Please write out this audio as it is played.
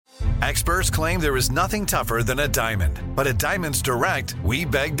Experts claim there is nothing tougher than a diamond. But at Diamonds Direct, we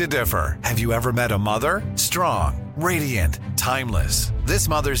beg to differ. Have you ever met a mother? Strong, radiant, timeless. This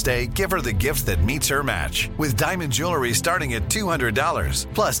Mother's Day, give her the gift that meets her match. With diamond jewelry starting at $200.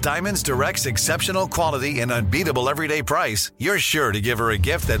 Plus Diamonds Direct's exceptional quality and unbeatable everyday price, you're sure to give her a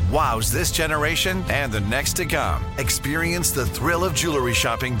gift that wows this generation and the next to come. Experience the thrill of jewelry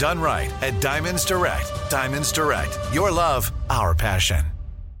shopping done right at Diamonds Direct. Diamonds Direct. Your love, our passion.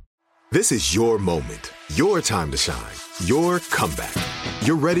 This is your moment, your time to shine, your comeback.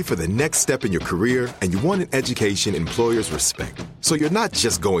 You're ready for the next step in your career, and you want an education employers respect. So you're not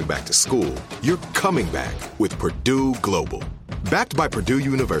just going back to school, you're coming back with Purdue Global. Backed by Purdue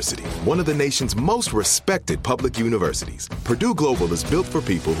University, one of the nation's most respected public universities, Purdue Global is built for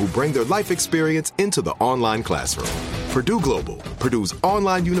people who bring their life experience into the online classroom. Purdue Global, Purdue's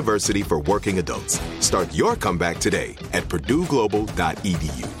online university for working adults. Start your comeback today at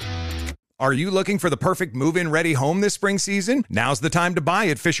purdueglobal.edu. Are you looking for the perfect move-in ready home this spring season? Now's the time to buy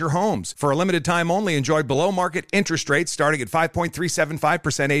at Fisher Homes. For a limited time only, enjoy below-market interest rates starting at 5.375%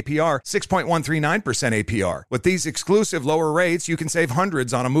 APR, 6.139% APR. With these exclusive lower rates, you can save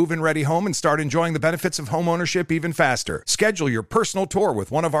hundreds on a move-in ready home and start enjoying the benefits of home ownership even faster. Schedule your personal tour with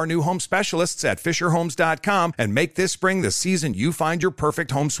one of our new home specialists at FisherHomes.com and make this spring the season you find your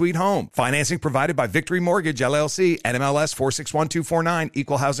perfect home sweet home. Financing provided by Victory Mortgage, LLC, NMLS 461249,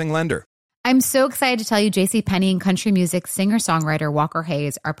 Equal Housing Lender. I'm so excited to tell you JCPenney and country music singer-songwriter Walker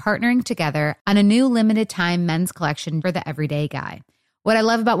Hayes are partnering together on a new limited-time men's collection for the everyday guy. What I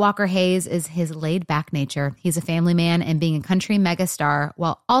love about Walker Hayes is his laid-back nature. He's a family man, and being a country megastar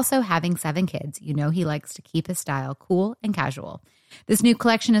while also having 7 kids, you know he likes to keep his style cool and casual. This new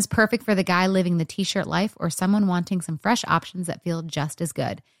collection is perfect for the guy living the t-shirt life or someone wanting some fresh options that feel just as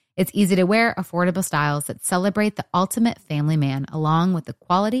good. It's easy to wear, affordable styles that celebrate the ultimate family man, along with the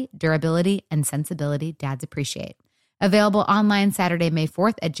quality, durability, and sensibility dads appreciate. Available online Saturday, May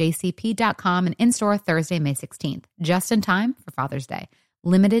 4th at jcp.com and in-store Thursday, May 16th. Just in time for Father's Day.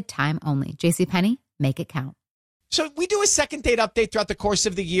 Limited time only. JCPenney, make it count. So we do a second date update throughout the course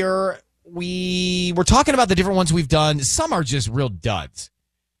of the year. We're talking about the different ones we've done. Some are just real duds.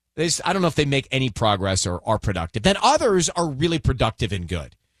 I don't know if they make any progress or are productive. Then others are really productive and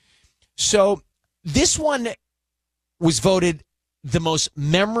good. So this one was voted the most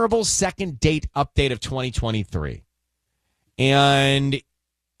memorable second date update of 2023. And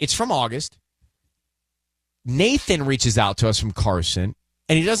it's from August. Nathan reaches out to us from Carson,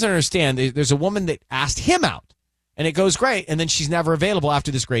 and he doesn't understand. There's a woman that asked him out, and it goes great, and then she's never available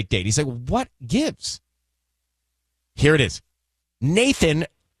after this great date. He's like, what gives? Here it is. Nathan,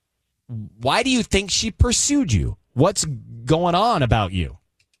 why do you think she pursued you? What's going on about you?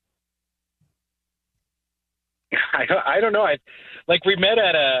 I don't know. We met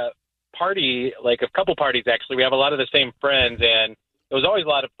at a party, like a couple parties, actually. We have a lot of the same friends, and it was always a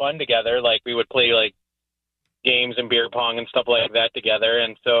lot of fun together. Like, we would play, like, games and beer pong and stuff like that together.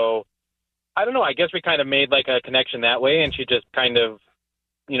 And so, I don't know. I guess we kind of made, like, a connection that way, and she just kind of,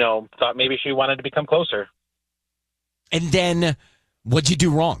 thought maybe she wanted to become closer. And then what'd you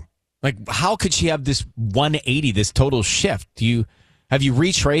do wrong? Like, how could she have this 180, this total shift? Have you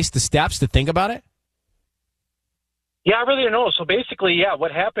retraced the steps to think about it? Yeah, I really don't know. So basically,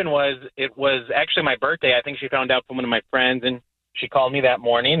 what happened was it was actually my birthday. I think she found out from one of my friends, and she called me that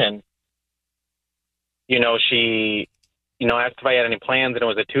morning, and, she, asked if I had any plans, and it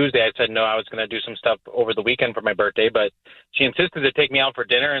was a Tuesday. I said no, I was going to do some stuff over the weekend for my birthday, but she insisted to take me out for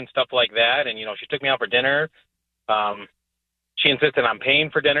dinner and stuff like that, and, she took me out for dinner. She insisted on paying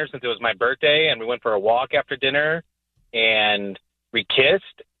for dinner since it was my birthday, and we went for a walk after dinner, and we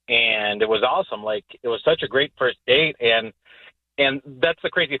kissed. And it was awesome. Like, it was such a great first date. And that's the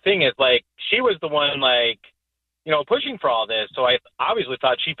crazy thing is, like, she was the one, like, pushing for all this. So I obviously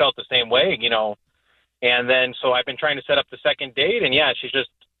thought she felt the same way, And then, so I've been trying to set up the second date. And, yeah, she's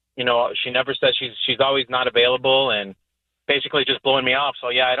just, she never says she's always not available and basically just blowing me off. So,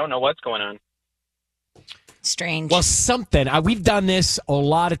 yeah, I don't know what's going on. Strange. Well, something. We've done this a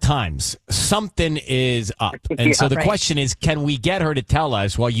lot of times. Something is up. And so the question is, can we get her to tell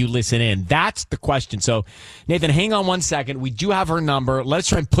us while you listen in? That's the question. So, Nathan, hang on one second. We do have her number. Let's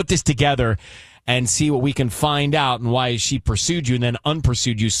try and put this together and see what we can find out and why she pursued you and then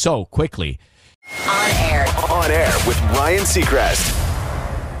unpursued you so quickly. On air. On air with Ryan Seacrest.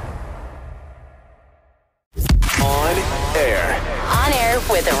 On air. On air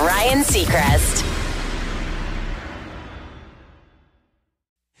with Ryan Seacrest.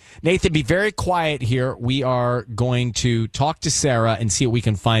 Nathan, be very quiet here. We are going to talk to Sarah and see what we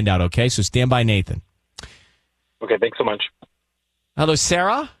can find out, okay? So stand by, Nathan. Okay, thanks so much. Hello,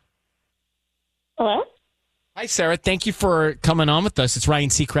 Sarah? Hello? Hi, Sarah. Thank you for coming on with us. It's Ryan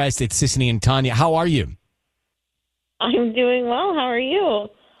Seacrest. It's Sissany and Tanya. How are you? I'm doing well. How are you?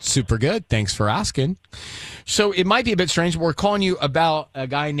 Super good. Thanks for asking. So it might be a bit strange, but we're calling you about a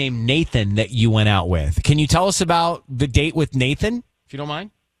guy named Nathan that you went out with. Can you tell us about the date with Nathan, if you don't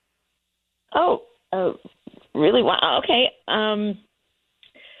mind? Oh, really? Wow. Okay.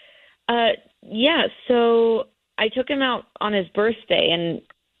 Yeah, so I took him out on his birthday, and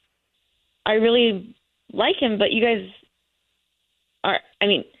I really like him, but you guys are,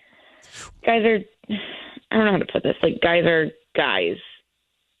 guys are, I don't know how to put this, like, guys are guys,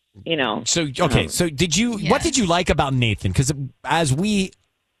 you know. So, okay, so what did you like about Nathan? Because as we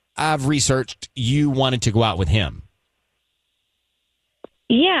have researched, you wanted to go out with him.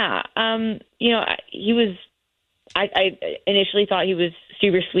 Yeah, he was, I initially thought he was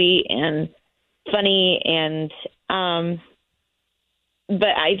super sweet and funny, and, but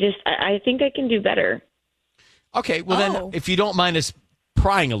I think I can do better. Okay, well then, if you don't mind us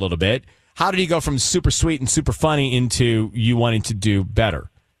prying a little bit, how did he go from super sweet and super funny into you wanting to do better?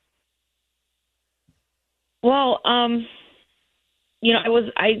 Well, I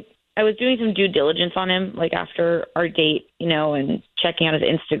was doing some due diligence on him, like after our date, and checking out his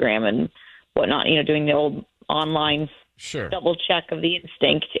Instagram and whatnot, doing the old online double check of the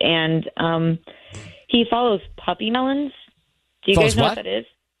instinct. And he follows Puppy Melons. Do you guys know what that is?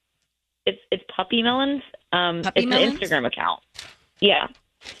 It's Puppy Melons. It's Melons? an Instagram account. Yeah.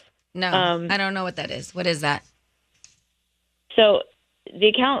 No, I don't know what that is. What is that? So the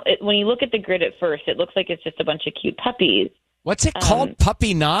account, when you look at the grid at first, it looks like it's just a bunch of cute puppies. What's it called?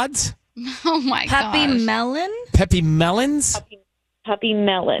 Puppy Nods? Oh my god. Puppy Melon? Puppy Melons? Puppy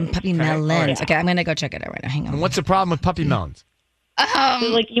Melons. Puppy Melons. Okay, I'm going to go check it out right now. Hang on. And what's the problem with Puppy Melons? So,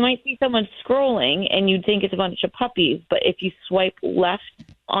 like, you might see someone scrolling and you'd think it's a bunch of puppies, but if you swipe left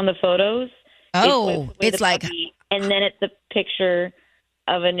on the photos, it's like, puppy, and then it's a picture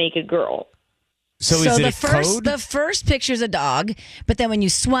of a naked girl. So is it a code? The first picture's a dog, but then when you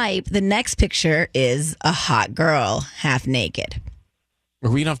swipe, the next picture is a hot girl, half naked.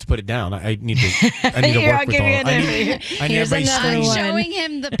 We don't have to put it down. I need to Here, work I'll with give you all. another. I need Here's everybody's another I'm screen. one. showing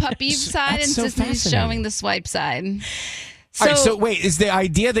him the puppy side, and That's so Sisney's fascinating. showing the swipe side. All right, so wait, is the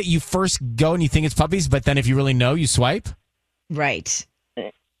idea that you first go and you think it's puppies, but then if you really know, you swipe? Right.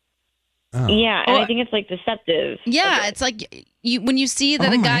 Oh. Yeah, and I think it's like deceptive. Yeah, it's like when you see that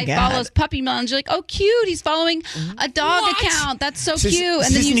Oh a my guy God. follows Puppy Melons, you're like, oh, cute, he's following a dog account. That's so cute.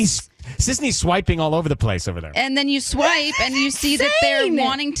 And then Sisney's swiping all over the place over there. and then you swipe and you see that they're insane.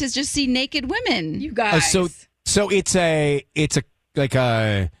 wanting to just see naked women. You guys. So it's a like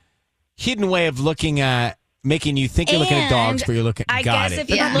a hidden way of looking at making you think you're looking at dogs, but you're looking. I got guess it. if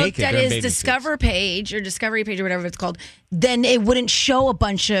They're you not looked naked, at they're in his bathing Discover suits. page or Discovery page or whatever it's called, then it wouldn't show a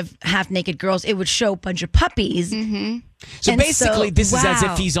bunch of half naked girls. It would show a bunch of puppies. Mm-hmm. So And basically, so- this is as if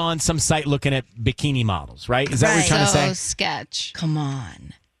wow. he's on some site looking at bikini models, right? Is that what you're trying to So say? sketch. Come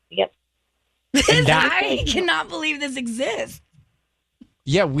on. Yep. And that- I cannot believe this exists.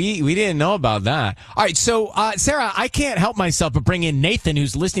 Yeah, we didn't know about that. All right, so Sarah, I can't help myself but bring in Nathan,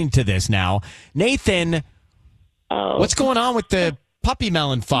 who's listening to this now. Nathan, what's going on with the Puppy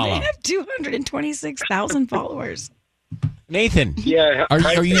Melon follow? They have 226,000 followers. Nathan, Yeah. are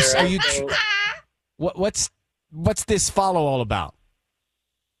hi, you Sarah. what's this follow all about?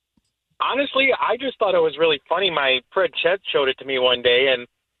 Honestly, I just thought it was really funny. My friend Chet showed it to me one day, and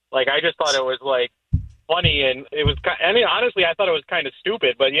I just thought it was funny, and it was. Honestly, I thought it was kind of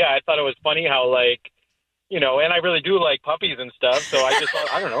stupid, but yeah, I thought it was funny how and I really do like puppies and stuff. So I just thought,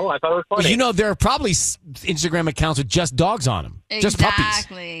 I don't know, I thought it was funny. Well, there are probably Instagram accounts with just dogs on them, just puppies.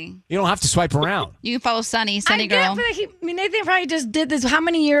 Exactly. You don't have to swipe around. You can follow Sunny I Girl. mean, Nathan probably just did this. How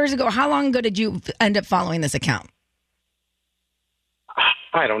many years ago? How long ago did you end up following this account?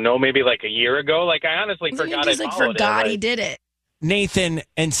 I don't know, maybe a year ago. I honestly forgot. He just I followed forgot it. he did it. Nathan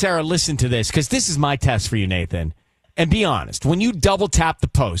and Sarah, listen to this, because this is my test for you, Nathan. And be honest, when you double tap the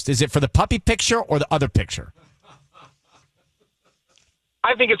post, is it for the puppy picture or the other picture?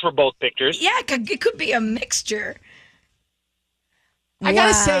 I think it's for both pictures. Yeah, it could be a mixture. I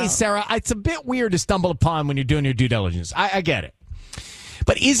gotta say, Sarah, it's a bit weird to stumble upon when you're doing your due diligence. I get it.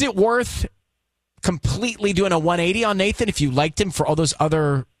 But is it worth completely doing a 180 on Nathan if you liked him for all those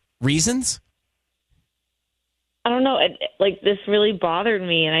other reasons? I don't know. This really bothered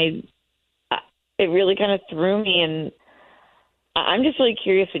me, and it really kind of threw me. And I'm just really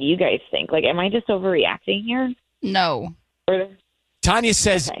curious what you guys think. Am I just overreacting here? No. Tanya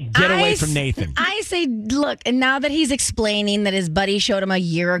says, get away from Nathan. I say, look, and now that he's explaining that his buddy showed him a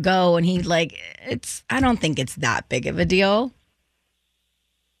year ago, and I don't think it's that big of a deal.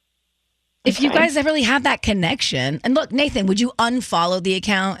 If you guys really have that connection. And look, Nathan, would you unfollow the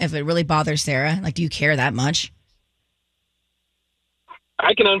account if it really bothers Sarah? Like, do you care that much?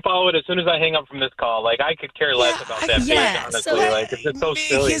 I can unfollow it as soon as I hang up from this call. Like, I could care less about that page, honestly. So, it's just so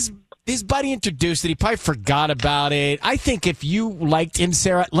silly. His buddy introduced it. He probably forgot about it. I think if you liked him,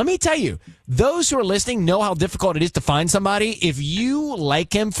 Sarah, let me tell you, those who are listening know how difficult it is to find somebody. If you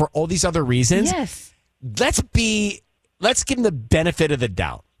like him for all these other reasons, let's give him the benefit of the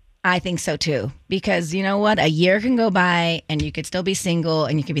doubt. I think so, too. Because you know what? A year can go by and you could still be single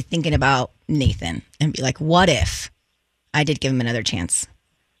and you could be thinking about Nathan and be like, what if I did give him another chance?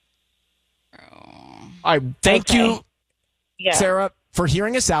 All right. Thank you, Sarah, for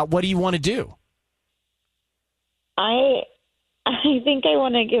hearing us out. What do you want to do? I think I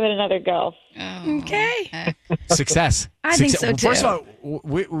want to give it another go. Okay. Success. I think so, too. First of all,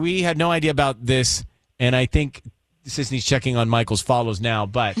 we had no idea about this, and I think Sisney's checking on Michael's follows now,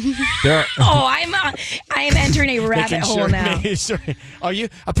 but there are... I am entering a rabbit hole now. Are you?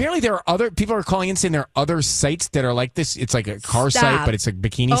 Apparently there are other people are calling in saying there are other sites that are like this. It's like a car site, but it's a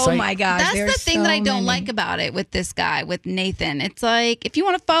bikini site. Oh my gosh. That's the thing that I don't like about it with this guy, with Nathan. It's like, if you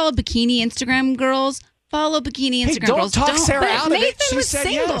want to follow bikini Instagram girls, follow bikini Instagram girls. Don't talk Sarah out of it. Nathan She was said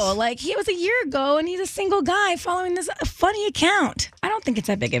single. yes. Like, he was a year ago, and he's a single guy following this funny account. I don't think it's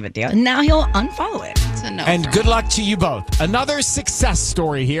that big of a deal. And now he'll unfollow it. It's a no. And good luck to you both. Another success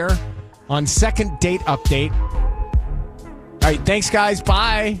story here on Second Date Update. All right, thanks, guys.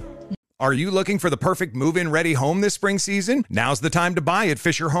 Bye. Are you looking for the perfect move-in ready home this spring season? Now's the time to buy at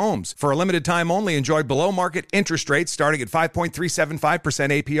Fisher Homes. For a limited time only, enjoy below-market interest rates starting at 5.375%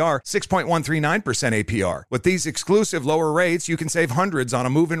 APR, 6.139% APR. With these exclusive lower rates, you can save hundreds on a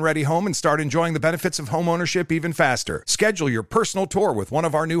move-in ready home and start enjoying the benefits of home ownership even faster. Schedule your personal tour with one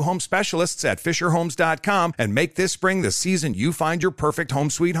of our new home specialists at FisherHomes.com and make this spring the season you find your perfect home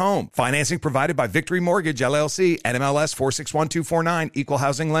sweet home. Financing provided by Victory Mortgage, LLC, NMLS 461249, Equal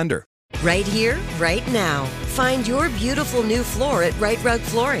Housing Lender. Right here, right now. Find your beautiful new floor at Right Rug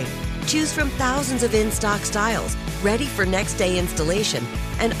Flooring. Choose from thousands of in-stock styles, ready for next day installation,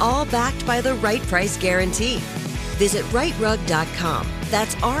 and all backed by the right price guarantee. Visit rightrug.com.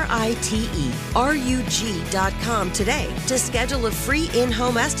 That's RITERUG.com today to schedule a free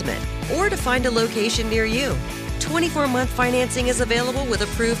in-home estimate or to find a location near you. 24-month financing is available with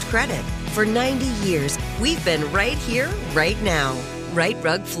approved credit. For 90 years, we've been right here, right now. Right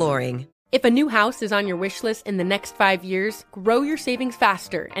Rug Flooring. If a new house is on your wish list in the next 5 years, grow your savings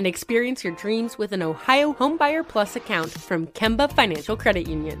faster and experience your dreams with an Ohio Homebuyer Plus account from Kemba Financial Credit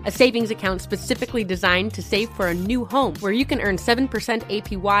Union. A savings account specifically designed to save for a new home, where you can earn 7%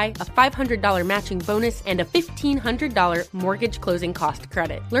 APY, a $500 matching bonus, and a $1,500 mortgage closing cost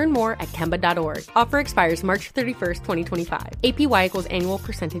credit. Learn more at Kemba.org. Offer expires March 31st, 2025. APY equals annual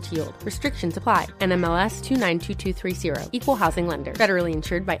percentage yield. Restrictions apply. NMLS 292230. Equal housing lender. Federally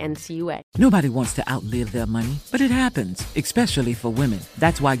insured by NCUA. Nobody wants to outlive their money, but it happens, especially for women.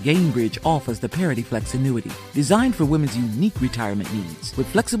 That's why Gainbridge offers the Parity Flex annuity, designed for women's unique retirement needs, with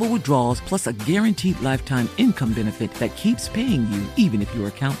flexible withdrawals plus a guaranteed lifetime income benefit that keeps paying you even if your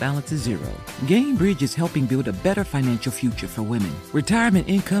account balance is zero. Gainbridge is helping build a better financial future for women. Retirement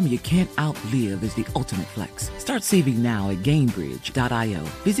income you can't outlive is the ultimate flex. Start saving now at Gainbridge.io.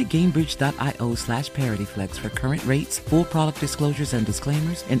 Visit Gainbridge.io/ParityFlex for current rates, full product disclosures and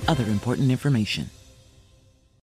disclaimers, and other important information.